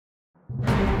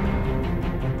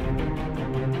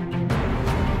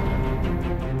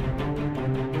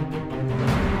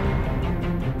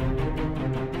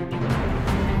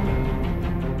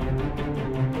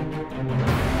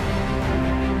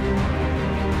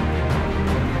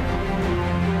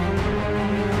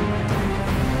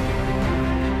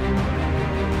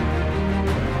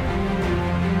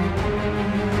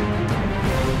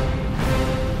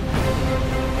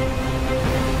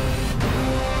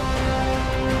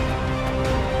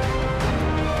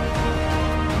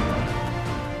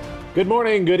Good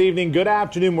morning, good evening, good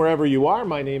afternoon, wherever you are.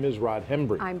 My name is Rod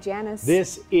Hembry. I'm Janice.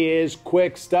 This is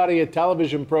Quick Study, a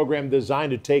television program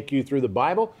designed to take you through the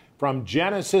Bible from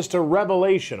Genesis to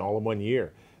Revelation, all in 1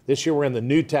 year. This year we're in the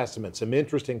New Testament, some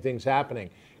interesting things happening.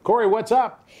 Corey, what's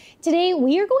up? Today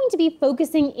we are going to be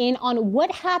focusing in on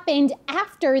what happened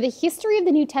after the history of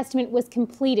the New Testament was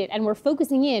completed, and we're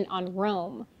focusing in on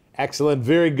Rome. Excellent,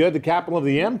 very good, the capital of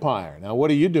the empire. Now,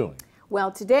 what are you doing? Well,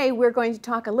 today we're going to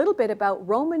talk a little bit about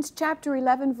Romans chapter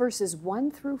 11, verses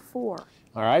 1 through 4.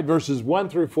 All right, verses 1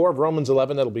 through 4 of Romans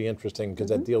 11. That'll be interesting because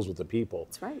that deals with the people.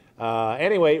 That's right.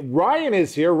 Anyway, Ryan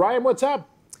is here. Ryan, what's up?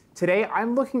 Today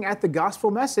I'm looking at the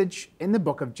gospel message in the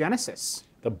book of Genesis.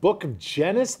 The book of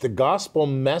Genesis, the gospel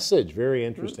message. Very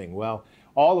interesting. Well,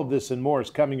 all of this and more is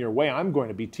coming your way. I'm going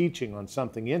to be teaching on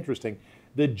something interesting.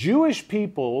 The Jewish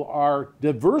people are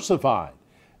diversified.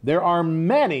 There are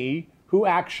many who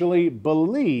actually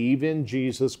believe in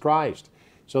Jesus Christ.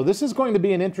 So this is going to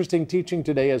be an interesting teaching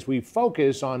today as we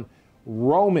focus on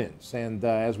Romans. And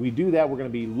as we do that, we're going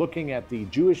to be looking at the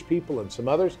Jewish people and some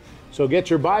others. So get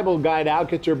your Bible guide out,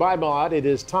 get your Bible out. It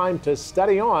is time to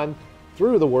study on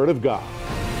through the Word of God.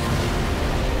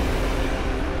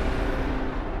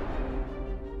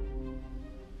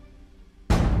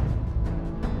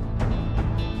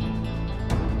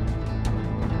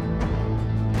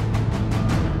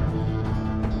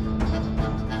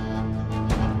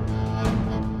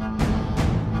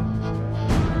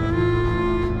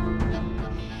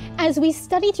 As we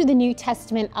study through the New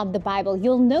Testament of the Bible,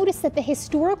 you'll notice that the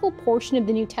historical portion of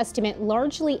the New Testament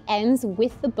largely ends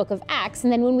with the book of Acts.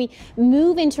 And then when we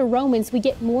move into Romans, we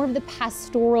get more of the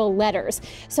pastoral letters.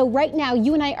 So right now,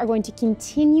 you and I are going to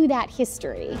continue that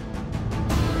history.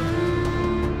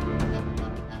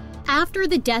 After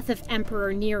the death of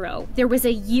Emperor Nero, there was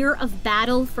a year of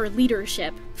battle for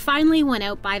leadership, finally won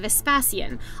out by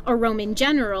Vespasian, a Roman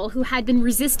general who had been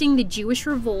resisting the Jewish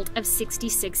revolt of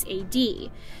 66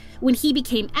 AD. When he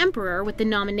became emperor with the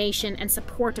nomination and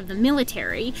support of the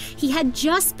military, he had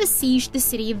just besieged the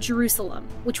city of Jerusalem,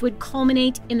 which would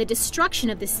culminate in the destruction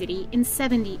of the city in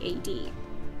 70 AD.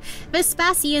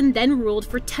 Vespasian then ruled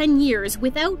for 10 years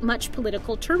without much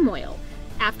political turmoil.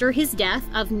 After his death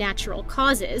of natural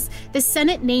causes, the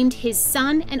Senate named his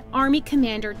son and army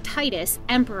commander Titus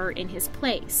emperor in his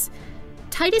place.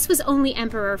 Titus was only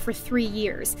emperor for 3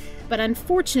 years, but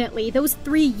unfortunately those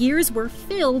 3 years were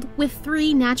filled with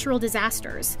 3 natural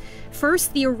disasters.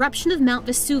 First, the eruption of Mount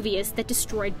Vesuvius that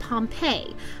destroyed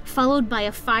Pompeii, followed by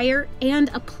a fire and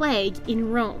a plague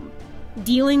in Rome.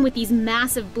 Dealing with these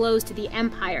massive blows to the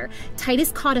empire,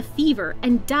 Titus caught a fever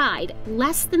and died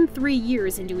less than 3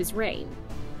 years into his reign.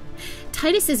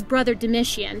 Titus's brother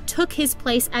Domitian took his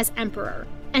place as emperor,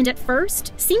 and at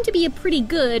first seemed to be a pretty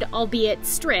good, albeit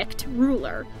strict,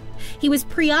 ruler. He was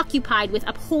preoccupied with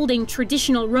upholding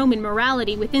traditional Roman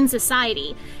morality within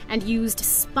society and used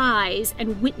spies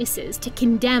and witnesses to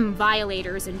condemn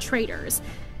violators and traitors,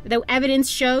 though evidence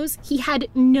shows he had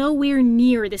nowhere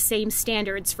near the same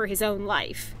standards for his own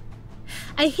life.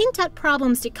 A hint at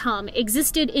problems to come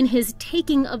existed in his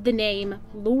taking of the name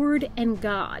Lord and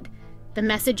God. The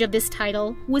message of this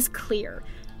title was clear.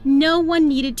 No one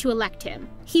needed to elect him.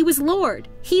 He was Lord.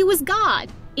 He was God.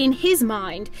 In his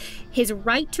mind, his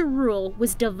right to rule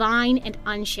was divine and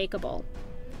unshakable.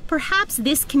 Perhaps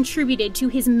this contributed to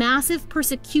his massive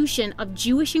persecution of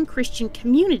Jewish and Christian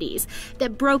communities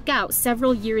that broke out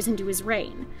several years into his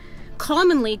reign.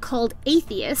 Commonly called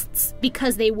atheists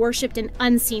because they worshipped an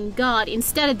unseen god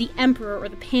instead of the emperor or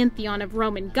the pantheon of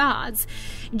Roman gods,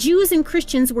 Jews and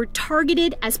Christians were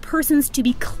targeted as persons to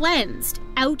be cleansed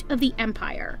out of the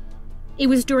empire. It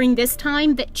was during this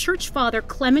time that Church Father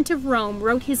Clement of Rome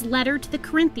wrote his letter to the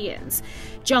Corinthians.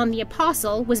 John the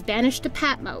Apostle was banished to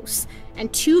Patmos,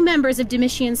 and 2 members of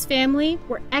Domitian's family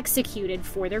were executed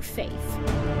for their faith.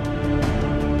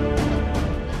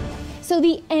 So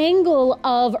the angle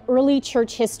of early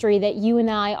church history that you and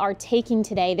I are taking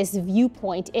today, this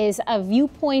viewpoint, is a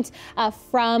viewpoint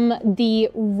from the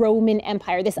Roman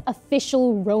Empire, this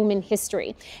official Roman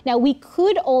history. Now, we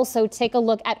could also take a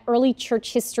look at early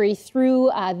church history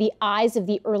through the eyes of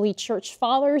the early church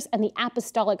fathers and the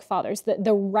apostolic fathers,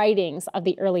 the writings of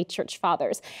the early church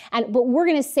fathers. But we're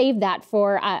going to save that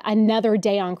for another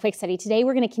day on Quick Study. Today,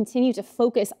 we're going to continue to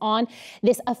focus on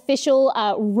this official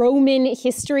Roman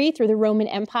history through the Roman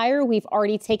Empire. We've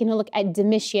already taken a look at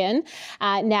Domitian.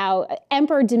 Now,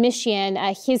 Emperor Domitian,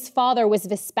 his father was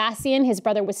Vespasian, his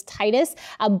brother was Titus.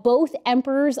 Both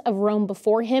emperors of Rome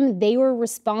before him, they were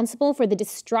responsible for the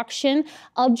destruction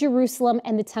of Jerusalem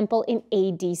and the temple in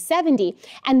AD 70.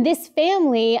 And this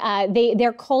family,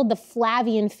 they're called the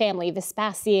Flavian family,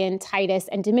 Vespasian, Titus,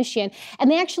 and Domitian.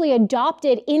 And they actually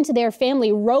adopted into their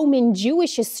family Roman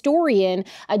Jewish historian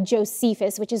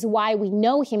Josephus, which is why we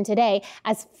know him today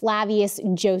as Flavius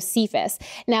Josephus.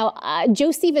 Now,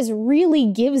 Josephus really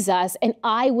gives us an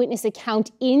eyewitness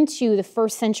account into the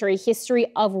first century history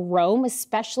of Rome,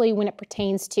 especially when it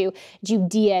pertains to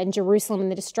Judea and Jerusalem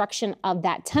and the destruction of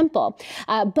that temple.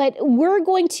 But we're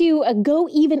going to go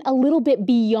even a little bit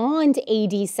beyond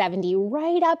AD 70,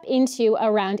 right up into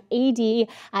around AD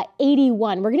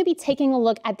 81. We're going to be taking a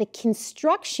look at the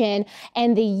construction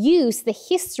and the use, the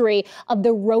history of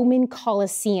the Roman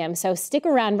Colosseum. So stick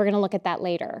around, we're going to look at that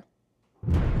later.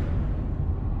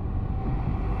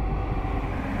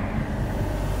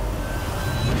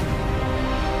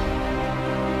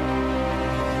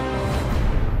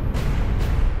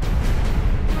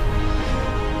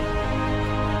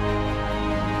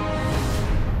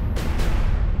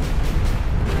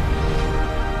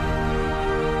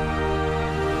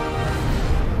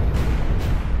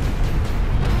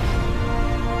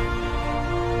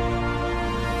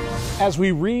 As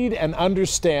we read and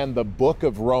understand the book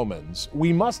of Romans,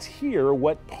 we must hear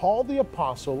what Paul the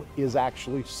Apostle is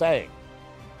actually saying.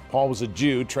 Paul was a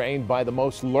Jew trained by the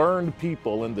most learned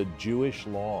people in the Jewish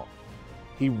law.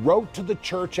 He wrote to the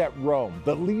church at Rome,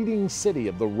 the leading city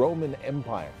of the Roman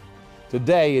Empire.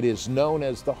 Today it is known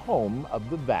as the home of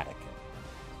the Vatican.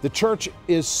 The church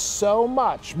is so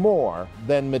much more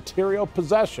than material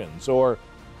possessions or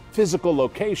physical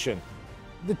location.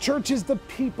 The church is the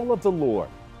people of the Lord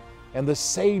and the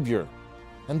Savior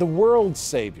and the world's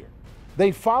Savior. They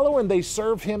follow and they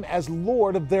serve Him as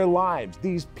Lord of their lives.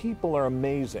 These people are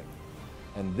amazing.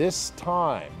 And this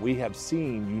time we have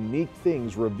seen unique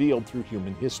things revealed through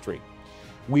human history.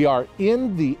 We are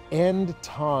in the end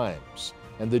times,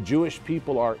 and the Jewish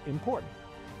people are important.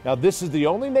 Now, this is the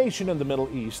only nation in the Middle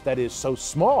East that is so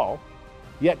small,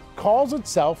 yet calls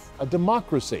itself a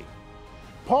democracy.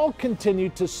 Paul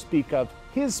continued to speak of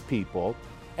his people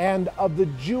and of the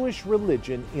Jewish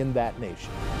religion in that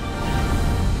nation.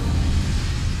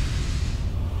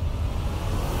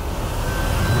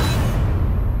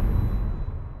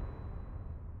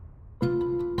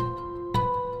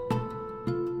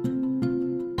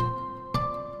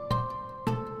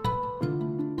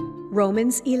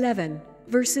 Romans 11,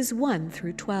 verses 1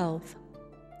 through 12.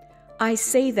 I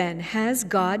say then, has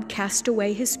God cast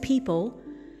away his people?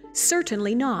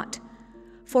 Certainly not.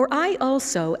 For I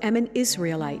also am an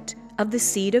Israelite, of the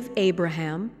seed of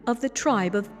Abraham, of the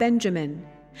tribe of Benjamin.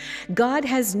 God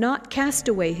has not cast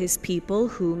away his people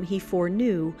whom he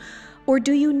foreknew. Or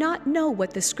do you not know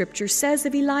what the Scripture says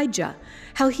of Elijah,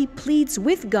 how he pleads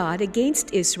with God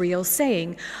against Israel,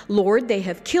 saying, Lord, they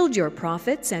have killed your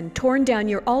prophets and torn down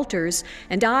your altars,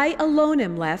 and I alone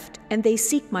am left, and they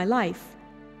seek my life.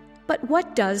 But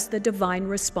what does the divine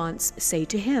response say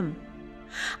to him?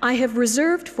 I have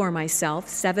reserved for myself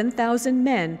 7,000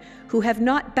 men who have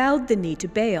not bowed the knee to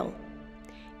Baal.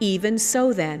 Even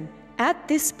so then, at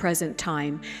this present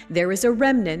time, there is a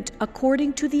remnant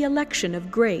according to the election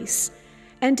of grace.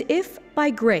 And if by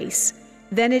grace,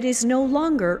 then it is no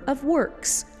longer of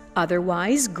works.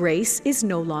 Otherwise, grace is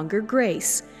no longer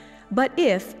grace. But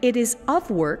if it is of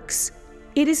works,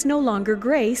 it is no longer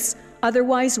grace.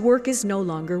 Otherwise, work is no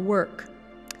longer work.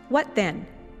 What then?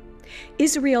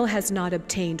 Israel has not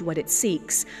obtained what it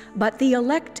seeks, but the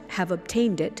elect have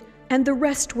obtained it, and the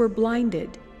rest were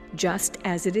blinded, just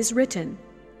as it is written.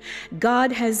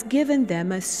 God has given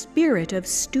them a spirit of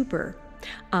stupor,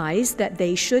 eyes that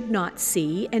they should not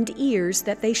see, and ears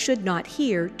that they should not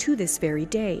hear to this very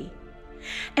day.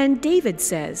 And David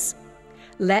says,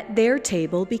 Let their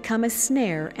table become a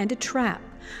snare and a trap,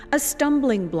 a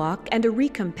stumbling block and a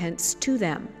recompense to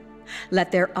them.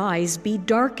 Let their eyes be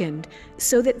darkened,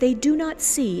 so that they do not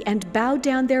see, and bow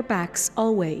down their backs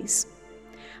always.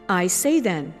 I say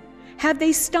then, have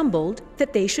they stumbled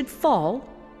that they should fall?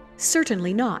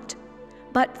 Certainly not.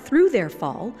 But through their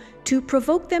fall, to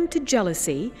provoke them to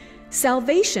jealousy,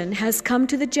 salvation has come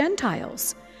to the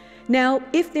Gentiles. Now,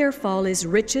 if their fall is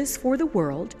riches for the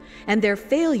world, and their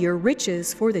failure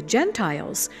riches for the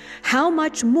Gentiles, how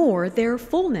much more their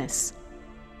fullness?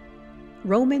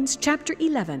 Romans chapter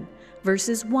 11,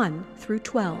 verses 1 through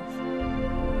 12.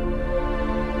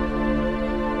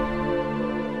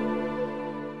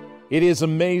 It is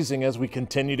amazing as we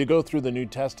continue to go through the New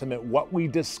Testament what we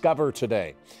discover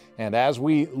today. And as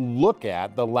we look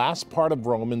at the last part of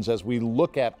Romans, as we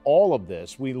look at all of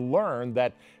this, we learn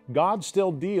that God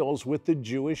still deals with the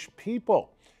Jewish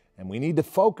people. And we need to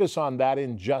focus on that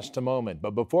in just a moment.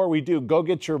 But before we do, go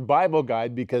get your Bible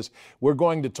guide because we're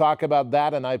going to talk about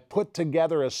that. And I put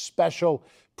together a special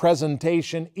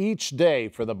presentation each day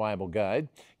for the Bible Guide.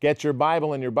 Get your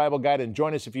Bible and your Bible Guide and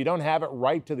join us. If you don't have it,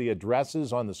 write to the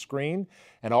addresses on the screen.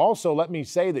 And also let me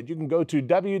say that you can go to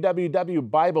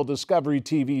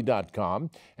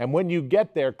www.BibleDiscoveryTV.com. And when you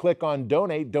get there, click on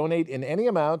Donate. Donate in any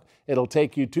amount. It'll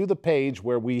take you to the page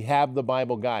where we have the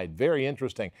Bible Guide. Very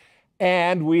interesting.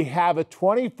 And we have a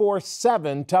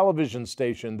 24/7 television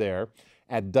station there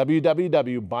at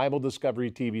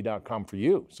www.BibleDiscoveryTV.com for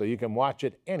you, so you can watch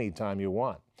it anytime you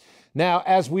want. Now,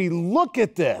 as we look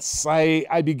at this,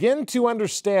 I begin to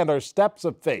understand our steps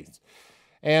of faith.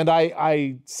 And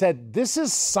I said, this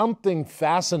is something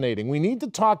fascinating. We need to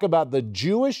talk about the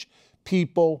Jewish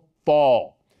people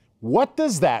fall. What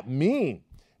does that mean?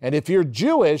 And if you're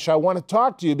Jewish, I want to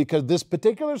talk to you because this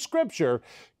particular scripture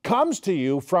comes to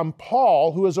you from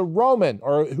Paul, who is a Roman,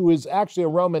 or who is actually a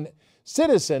Roman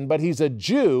citizen, but he's a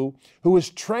Jew who was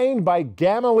trained by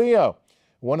Gamaliel,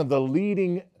 one of the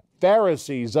leading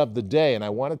Pharisees of the day. And I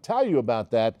want to tell you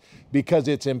about that because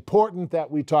it's important that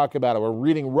we talk about it. We're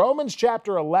reading Romans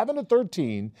chapter 11 to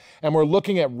 13, and we're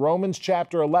looking at Romans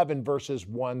chapter 11, verses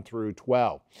 1 through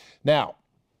 12. Now,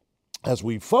 as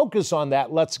we focus on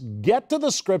that, let's get to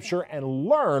the scripture and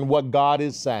learn what God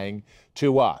is saying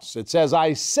to us. It says,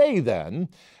 I say then,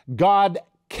 God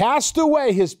cast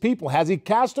away his people. Has he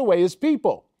cast away his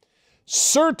people?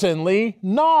 Certainly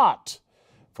not.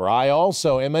 For I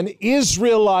also am an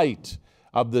Israelite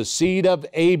of the seed of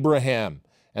Abraham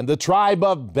and the tribe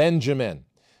of Benjamin.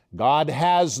 God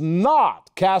has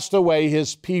not cast away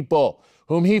his people,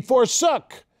 whom he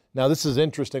forsook. Now this is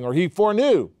interesting, or he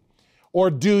foreknew.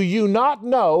 Or do you not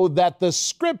know that the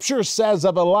scripture says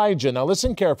of Elijah, now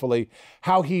listen carefully,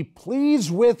 how he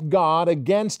pleads with God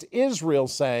against Israel,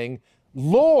 saying,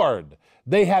 Lord,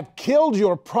 they have killed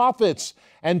your prophets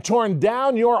and torn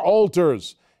down your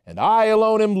altars, and I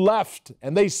alone am left,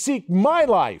 and they seek my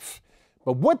life.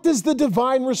 But what does the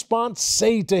divine response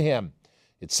say to him?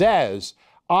 It says,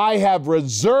 I have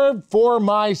reserved for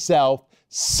myself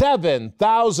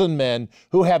 7,000 men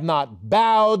who have not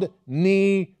bowed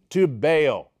knee to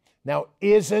Baal. Now,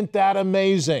 isn't that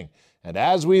amazing? And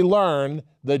as we learn,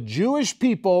 the Jewish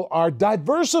people are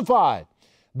diversified.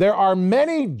 There are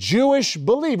many Jewish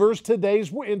believers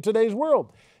in today's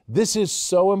world. This is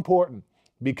so important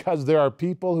because there are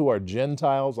people who are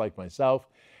Gentiles like myself,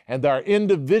 and there are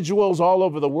individuals all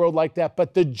over the world like that.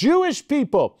 But the Jewish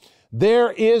people,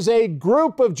 there is a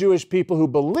group of Jewish people who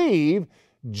believe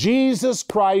Jesus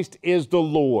Christ is the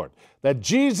Lord, that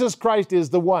Jesus Christ is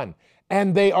the one.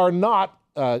 And they are not,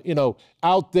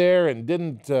 out there and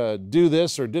didn't do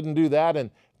this or didn't do that.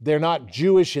 And they're not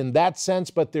Jewish in that sense,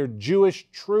 but they're Jewish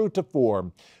true to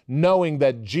form, knowing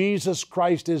that Jesus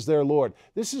Christ is their Lord.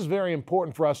 This is very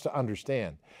important for us to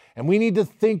understand. And we need to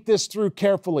think this through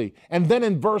carefully. And then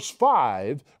in verse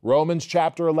 5, Romans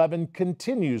chapter 11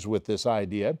 continues with this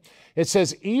idea. It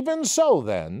says, even so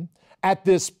then, at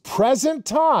this present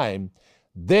time,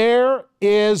 there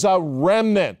is a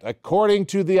remnant according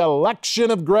to the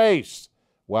election of grace.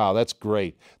 Wow, that's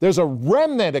great. There's a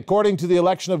remnant according to the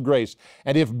election of grace.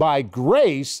 And if by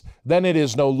grace, then it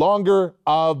is no longer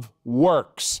of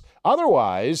works.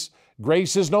 Otherwise,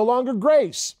 grace is no longer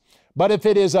grace. But if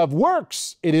it is of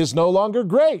works, it is no longer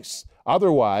grace.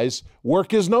 Otherwise,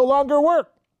 work is no longer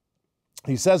work.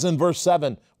 He says in verse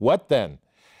 7, what then?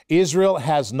 Israel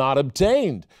has not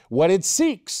obtained what it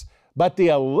seeks, but the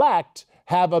elect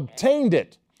have obtained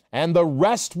it, and the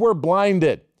rest were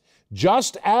blinded.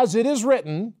 Just as it is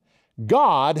written,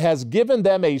 God has given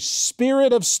them a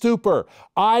spirit of stupor,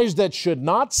 eyes that should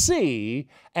not see,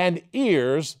 and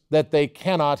ears that they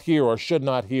cannot hear or should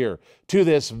not hear, to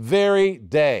this very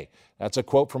day. That's a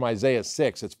quote from Isaiah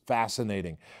 6. It's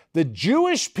fascinating. The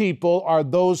Jewish people are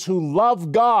those who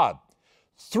love God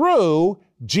through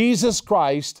Jesus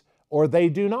Christ, or they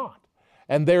do not.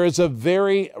 And there is a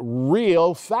very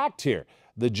real fact here.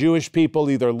 The Jewish people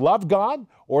either love God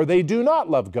or they do not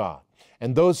love God.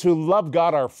 And those who love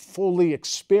God are fully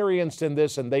experienced in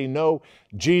this, and they know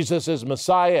Jesus is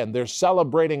Messiah, and they're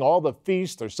celebrating all the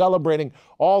feasts, they're celebrating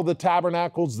all the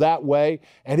tabernacles that way,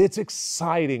 and it's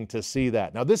exciting to see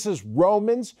that. Now, this is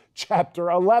Romans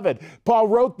chapter 11. Paul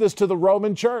wrote this to the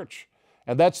Roman church,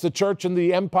 and that's the church in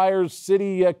the empire's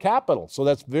city capital. So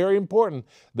that's very important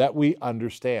that we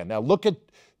understand. Now, look at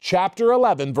chapter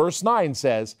 11, verse 9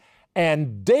 says,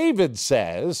 And David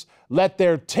says, let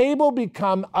their table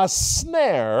become a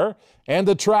snare and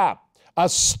a trap, a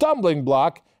stumbling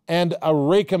block and a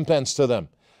recompense to them.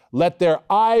 Let their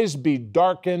eyes be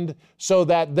darkened so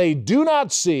that they do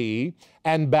not see,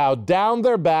 and bow down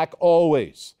their back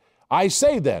always. I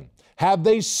say then, have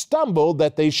they stumbled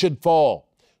that they should fall?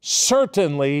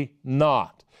 Certainly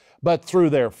not. But through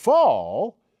their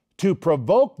fall, to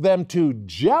provoke them to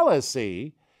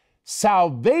jealousy,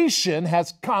 salvation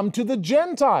has come to the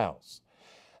Gentiles.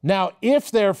 Now, if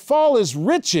their fall is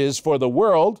riches for the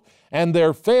world, and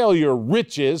their failure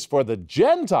riches for the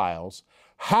Gentiles,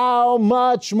 how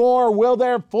much more will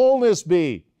their fullness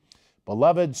be?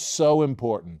 Beloved, so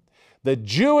important. The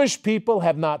Jewish people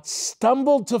have not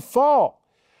stumbled to fall,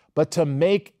 but to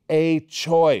make a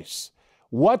choice.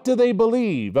 What do they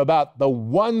believe about the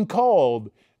one called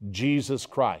Jesus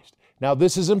Christ? Now,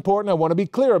 this is important. I want to be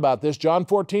clear about this. John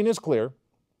 14 is clear.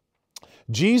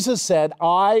 Jesus said,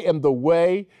 I am the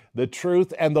way, the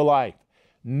truth, and the life.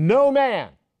 No man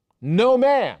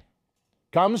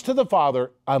comes to the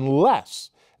Father unless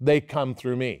they come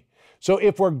through me. So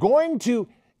if we're going to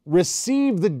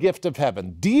receive the gift of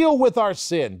heaven, deal with our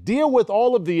sin, deal with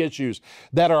all of the issues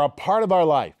that are a part of our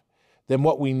life, then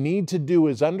what we need to do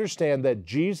is understand that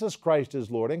Jesus Christ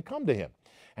is Lord and come to Him.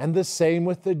 And the same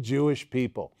with the Jewish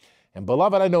people. And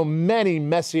beloved, I know many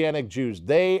Messianic Jews.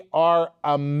 They are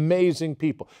amazing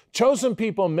people. Chosen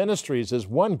People Ministries is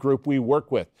one group we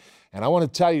work with. And I want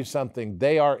to tell you something,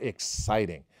 they are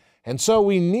exciting. And so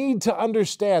we need to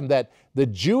understand that the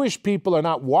Jewish people are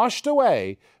not washed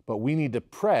away, but we need to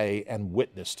pray and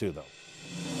witness to them.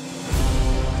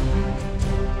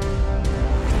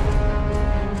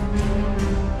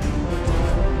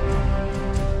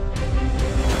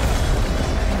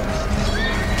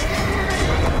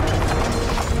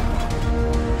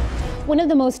 One of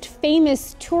the most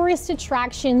famous tourist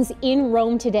attractions in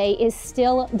Rome today is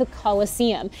still the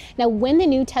Colosseum. Now, when the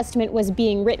New Testament was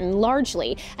being written,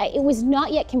 largely, it was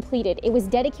not yet completed. It was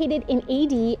dedicated in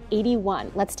AD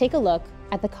 81. Let's take a look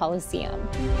at the Colosseum.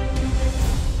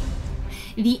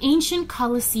 The ancient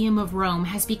Colosseum of Rome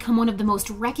has become one of the most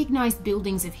recognized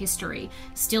buildings of history.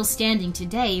 Still standing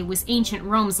today, it was ancient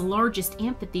Rome's largest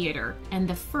amphitheater, and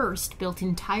the first built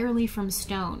entirely from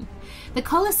stone. The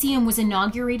Colosseum was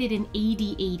inaugurated in AD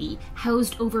 80,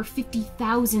 housed over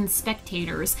 50,000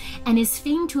 spectators, and is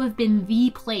famed to have been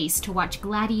the place to watch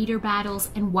gladiator battles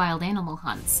and wild animal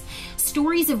hunts.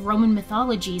 Stories of Roman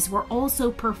mythologies were also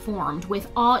performed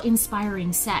with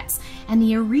awe-inspiring sets, and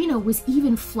the arena was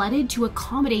even flooded to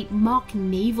accommodate mock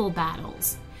naval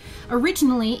battles.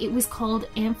 Originally, it was called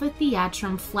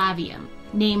Amphitheatrum Flavium,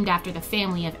 named after the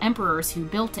family of emperors who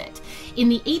built it. In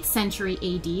the 8th century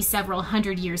AD, several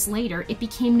hundred years later, it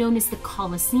became known as the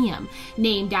Colosseum,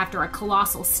 named after a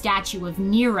colossal statue of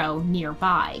Nero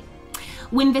nearby.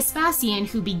 When Vespasian,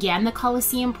 who began the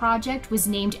Colosseum project, was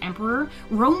named emperor,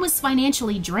 Rome was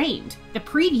financially drained. The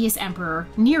previous emperor,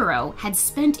 Nero, had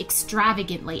spent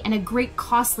extravagantly, and a great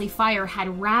costly fire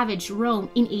had ravaged Rome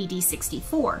in AD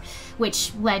 64,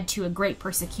 which led to a great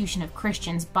persecution of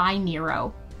Christians by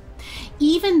Nero.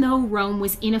 Even though Rome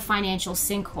was in a financial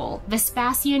sinkhole,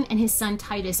 Vespasian and his son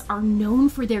Titus are known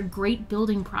for their great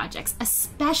building projects,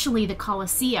 especially the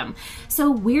Colosseum. So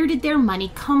where did their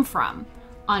money come from?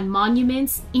 On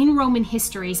monuments, in Roman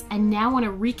histories, and now on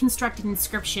a reconstructed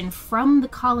inscription from the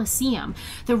Colosseum,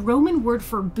 the Roman word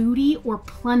for booty or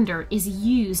plunder is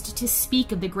used to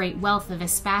speak of the great wealth of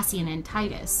Vespasian and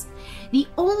Titus. The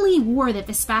only war that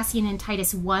Vespasian and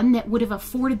Titus won that would have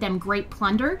afforded them great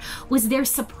plunder was their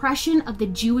suppression of the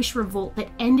Jewish revolt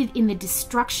that ended in the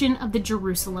destruction of the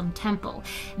Jerusalem temple.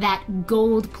 That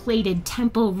gold-plated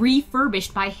temple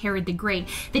refurbished by Herod the Great,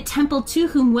 the temple to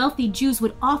whom wealthy Jews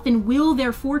would often will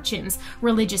their fortunes,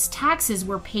 religious taxes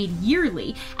were paid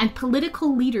yearly, and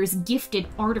political leaders gifted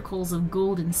articles of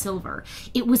gold and silver.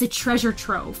 It was a treasure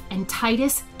trove, and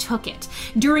Titus took it.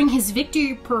 During his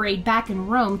victory parade back in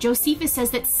Rome, Josephus says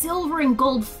that silver and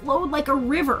gold flowed like a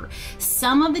river.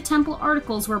 Some of the temple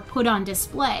articles were put on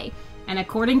display, and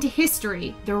according to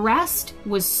history, the rest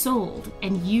was sold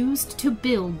and used to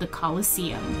build the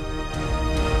Colosseum.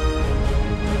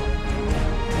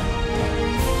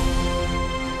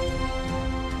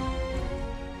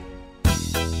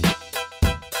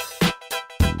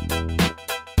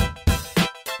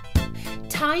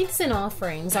 Tithes and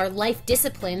offerings are life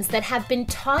disciplines that have been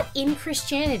taught in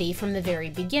Christianity from the very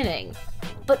beginning.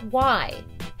 But why?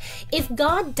 If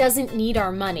God doesn't need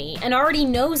our money and already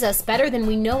knows us better than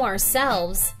we know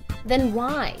ourselves, then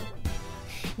why?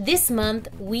 This month,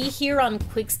 we here on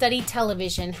Quick Study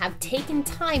Television have taken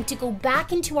time to go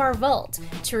back into our vault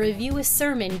to review a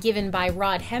sermon given by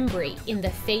Rod Hembree in the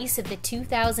face of the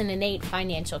 2008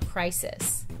 financial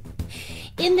crisis.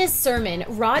 In this sermon,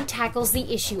 Rod tackles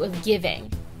the issue of giving.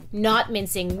 Not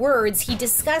mincing words, he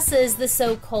discusses the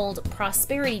so-called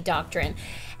prosperity doctrine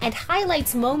and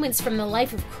highlights moments from the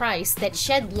life of Christ that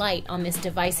shed light on this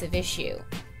divisive issue.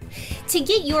 To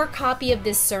get your copy of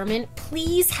this sermon,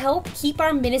 please help keep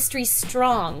our ministry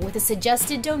strong with a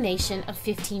suggested donation of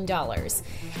 $15.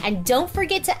 And don't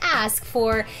forget to ask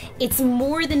for It's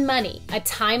More Than Money, a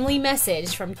timely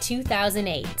message from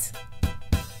 2008.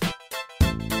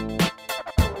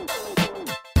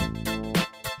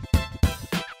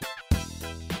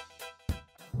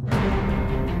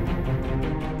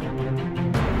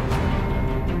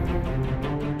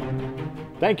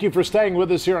 Thank you for staying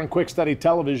with us here on Quick Study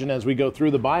Television as we go through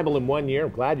the Bible in 1 year.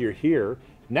 I'm glad you're here.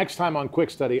 Next time on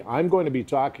Quick Study, I'm going to be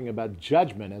talking about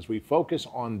judgment as we focus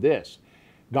on this.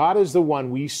 God is the one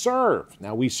we serve.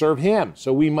 Now, we serve Him,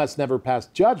 so we must never pass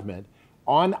judgment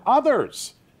on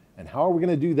others. And how are we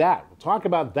going to do that? We'll talk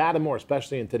about that and more,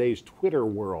 especially in today's Twitter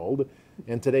world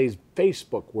and today's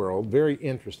Facebook world. Very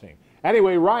interesting.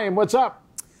 Anyway, Ryan, what's up?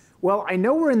 Well, I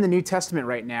know we're in the New Testament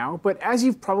right now, but as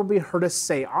you've probably heard us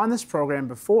say on this program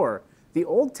before, the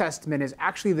Old Testament is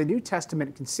actually the New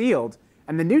Testament concealed,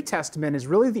 and the New Testament is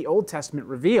really the Old Testament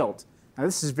revealed. Now,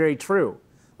 this is very true.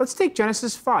 Let's take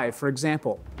Genesis 5, for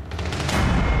example.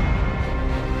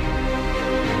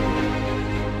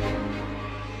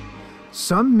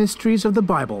 Some mysteries of the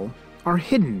Bible are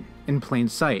hidden in plain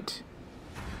sight.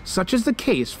 Such is the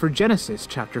case for Genesis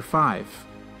chapter 5.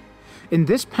 In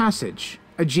this passage,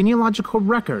 a genealogical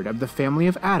record of the family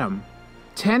of Adam,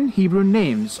 10 Hebrew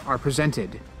names are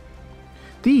presented.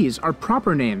 These are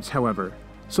proper names, however,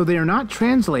 so they are not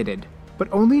translated,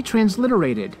 but only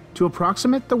transliterated to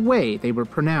approximate the way they were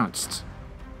pronounced.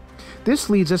 This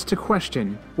leads us to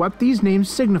question what these names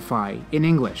signify in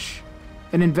English,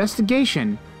 an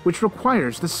investigation which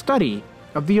requires the study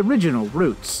of the original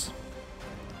roots.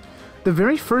 The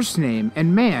very first name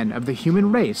and man of the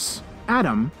human race,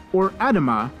 Adam, or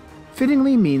Adamah,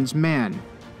 fittingly means man.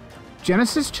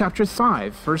 Genesis chapter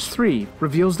 5, verse 3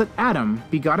 reveals that Adam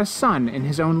begot a son in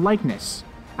his own likeness,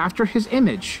 after his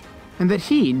image, and that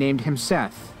he named him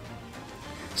Seth.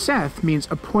 Seth means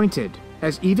appointed,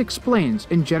 as Eve explains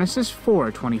in Genesis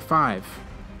 4:25.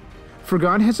 For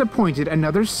God has appointed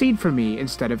another seed for me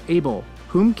instead of Abel,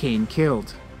 whom Cain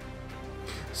killed.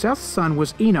 Seth's son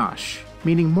was Enosh,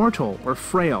 meaning mortal or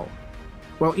frail,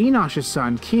 while Enosh's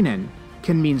son Kenan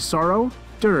can mean sorrow,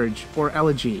 dirge, or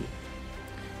elegy.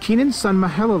 Kenan's son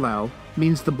Mahalalel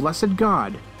means the blessed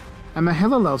God, and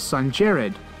Mahalalel's son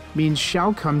Jared means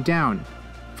shall come down,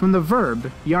 from the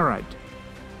verb yared.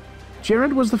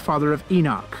 Jared was the father of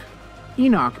Enoch,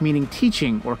 Enoch meaning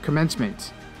teaching or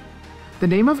commencement. The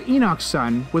name of Enoch's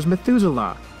son was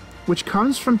Methuselah, which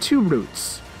comes from two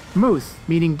roots, muth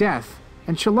meaning death,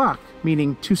 and shalach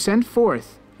meaning to send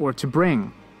forth or to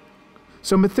bring.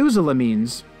 So Methuselah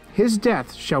means his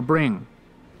death shall bring.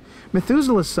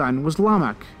 Methuselah's son was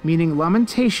Lamech, meaning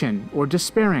lamentation or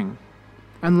despairing,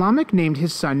 and Lamech named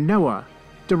his son Noah,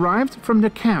 derived from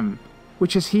Nechem,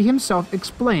 which, as he himself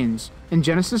explains in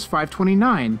Genesis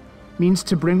 5:29, means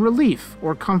to bring relief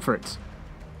or comfort.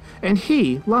 And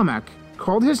he, Lamech,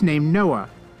 called his name Noah,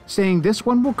 saying, "This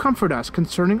one will comfort us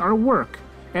concerning our work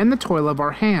and the toil of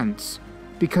our hands,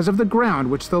 because of the ground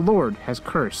which the Lord has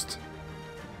cursed."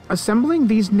 Assembling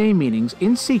these name meanings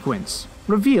in sequence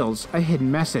reveals a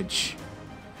hidden message.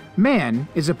 Man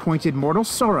is appointed mortal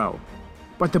sorrow,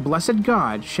 but the blessed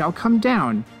God shall come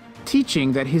down,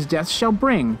 teaching that his death shall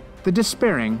bring the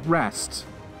despairing rest.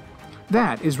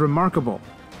 That is remarkable.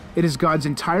 It is God's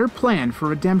entire plan for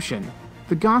redemption,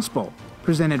 the gospel,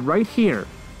 presented right here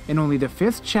in only the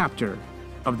 5th chapter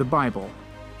of the Bible.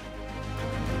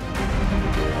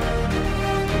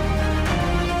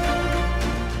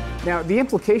 Now, the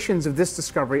implications of this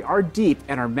discovery are deep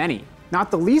and are many,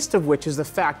 not the least of which is the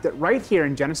fact that right here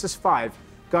in Genesis 5,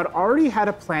 God already had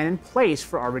a plan in place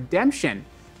for our redemption,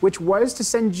 which was to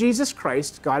send Jesus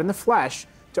Christ, God in the flesh,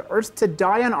 to earth to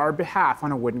die on our behalf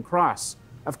on a wooden cross.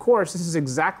 Of course, this is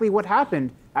exactly what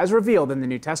happened as revealed in the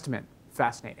New Testament.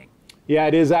 Fascinating. Yeah,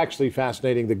 it is actually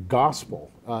fascinating. The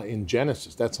gospel in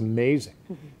Genesis, that's amazing.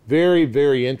 Very,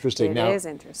 very interesting. It Now, is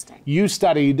interesting. you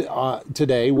studied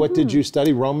today. What did you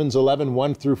study? Romans 11,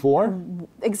 1 through 4?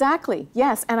 Exactly,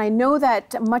 yes. And I know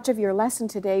that much of your lesson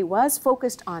today was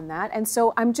focused on that. And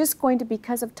so I'm just going to,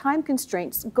 because of time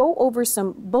constraints, go over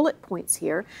some bullet points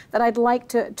here that I'd like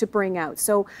to bring out.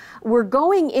 So we're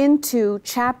going into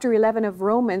chapter 11 of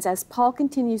Romans as Paul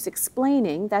continues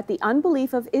explaining that the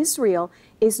unbelief of Israel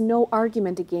is no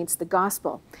argument against the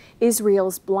gospel.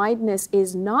 Israel's blindness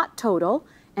is not total,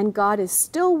 and God is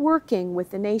still working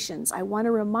with the nations. I want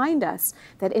to remind us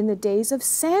that in the days of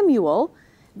Samuel,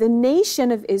 the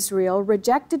nation of Israel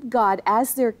rejected God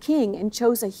as their king and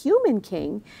chose a human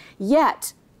king,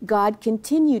 yet God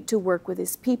continued to work with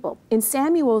his people. In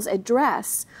Samuel's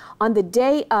address on the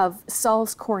day of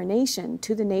Saul's coronation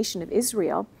to the nation of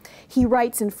Israel, he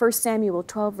writes in 1 Samuel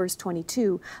 12, verse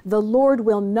 22, "The Lord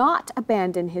will not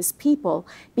abandon his people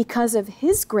because of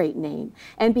his great name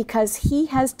and because he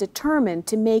has determined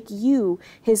to make you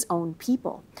his own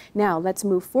people." Now, let's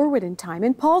move forward in time.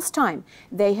 In Paul's time,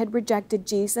 they had rejected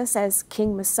Jesus as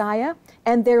King Messiah,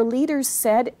 and their leaders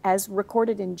said, as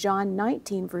recorded in John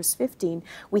 19, verse 15,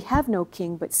 "We have no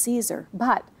king but Caesar."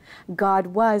 But God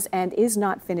was and is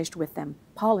not finished with them.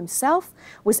 Paul himself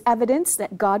was evidence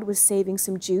that God was saving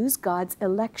some Jews, God's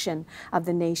election of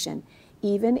the nation.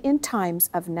 Even in times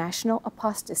of national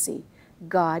apostasy,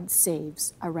 God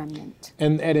saves a remnant.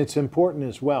 And it's important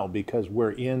as well because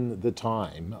we're in the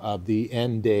time of the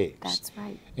end days. That's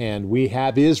right. And we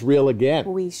have Israel again.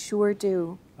 We sure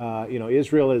do.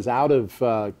 Israel is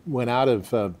went out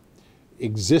of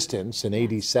existence in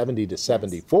AD 70 to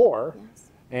 74,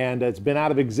 and it's been out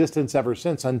of existence ever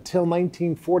since until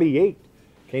 1948.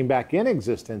 Came back in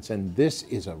existence, and this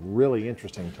is a really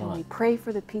interesting And time. we pray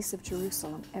for the peace of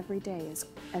Jerusalem every day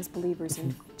as believers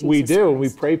in Jesus We do, and we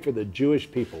Christ. pray for the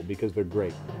Jewish people because they're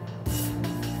great.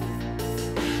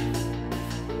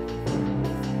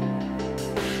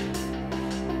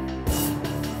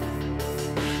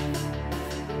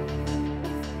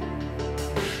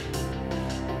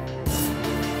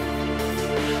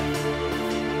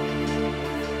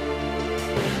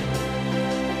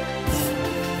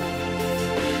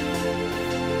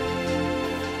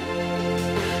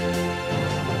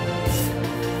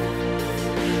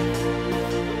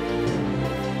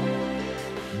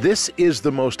 This is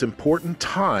the most important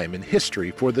time in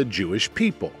history for the Jewish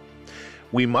people.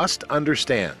 We must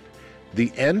understand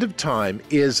the end of time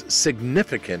is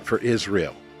significant for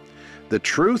Israel. The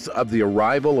truth of the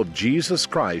arrival of Jesus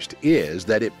Christ is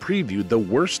that it previewed the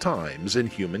worst times in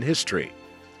human history.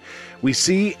 We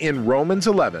see in Romans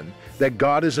 11 that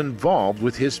God is involved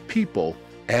with his people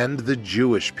and the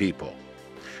Jewish people.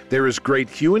 There is great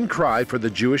hue and cry for the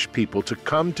Jewish people to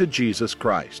come to Jesus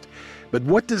Christ. But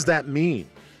what does that mean?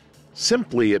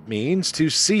 Simply, it means to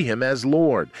see him as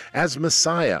Lord, as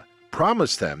Messiah,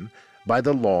 promised them by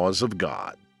the laws of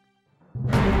God.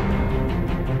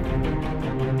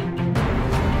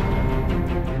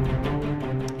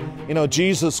 You know,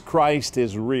 Jesus Christ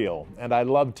is real, and I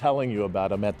love telling you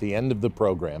about him at the end of the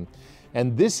program.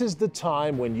 And this is the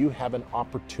time when you have an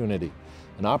opportunity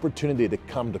to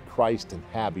come to Christ and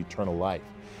have eternal life.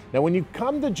 Now, when you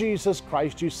come to Jesus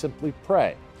Christ, you simply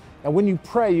pray. And when you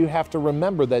pray, you have to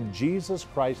remember that Jesus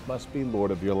Christ must be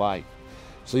Lord of your life.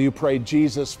 So you pray,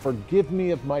 "Jesus, forgive me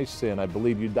of my sin. I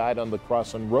believe you died on the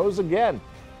cross and rose again,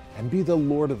 and be the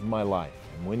Lord of my life."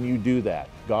 And when you do that,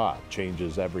 God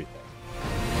changes everything.